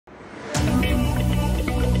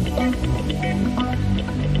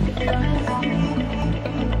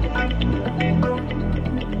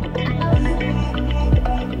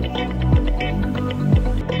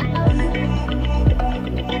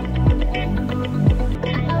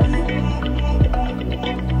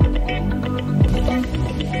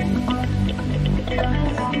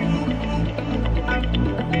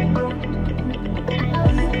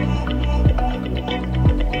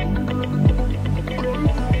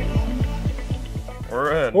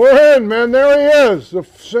We're in, man. There he is. The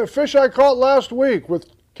fish I caught last week with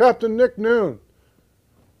Captain Nick Noon.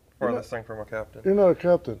 Farthest thing from a captain. You're not a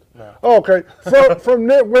captain? No. Oh, okay.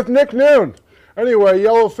 With Nick Noon. Anyway,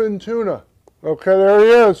 Yellowfin Tuna. Okay, there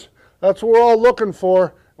he is. That's what we're all looking for,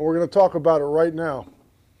 and we're going to talk about it right now.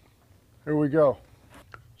 Here we go.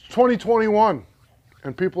 It's 2021,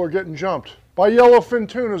 and people are getting jumped by Yellowfin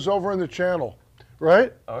Tunas over in the channel,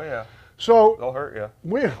 right? Oh, yeah. So they'll hurt you.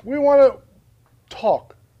 We want to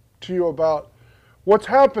talk to you about what's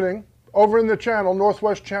happening over in the channel,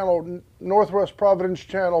 Northwest Providence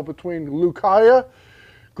Channel, between Lucaya,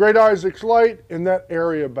 Great Isaac's Light, and that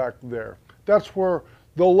area back there. That's where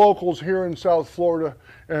the locals here in South Florida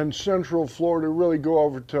and Central Florida really go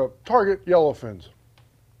over to target yellowfins.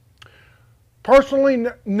 Personally,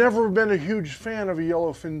 never been a huge fan of a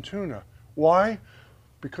yellowfin tuna. Why?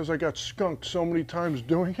 Because I got skunked so many times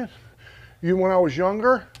doing it. When I was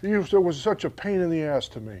younger, it was such a pain in the ass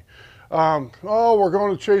to me. Oh, we're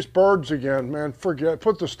going to chase birds again, man. Forget,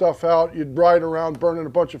 put the stuff out. You'd ride around burning a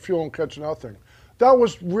bunch of fuel and catch nothing. That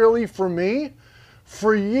was really, for me,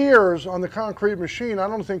 for years on the concrete machine. I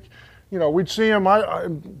don't think, we'd see him.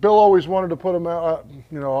 Bill always wanted to put him out,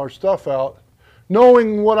 our stuff out.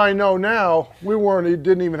 Knowing what I know now, he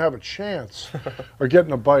didn't even have a chance of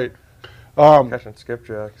getting a bite. Catching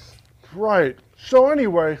skipjacks. Right. So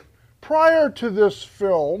anyway, prior to this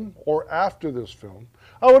film, or after this film,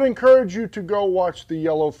 I would encourage you to go watch the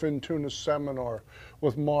Yellowfin Tuna seminar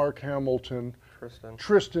with Mark Hamilton,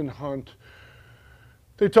 Tristan Hunt.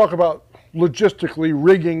 They talk about logistically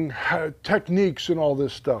rigging techniques and all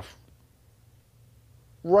this stuff.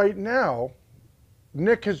 Right now,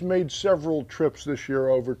 Nick has made several trips this year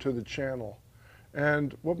over to the channel.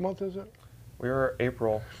 And what month is it? We were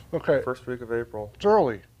April. Okay. First week of April. It's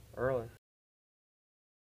early. Early.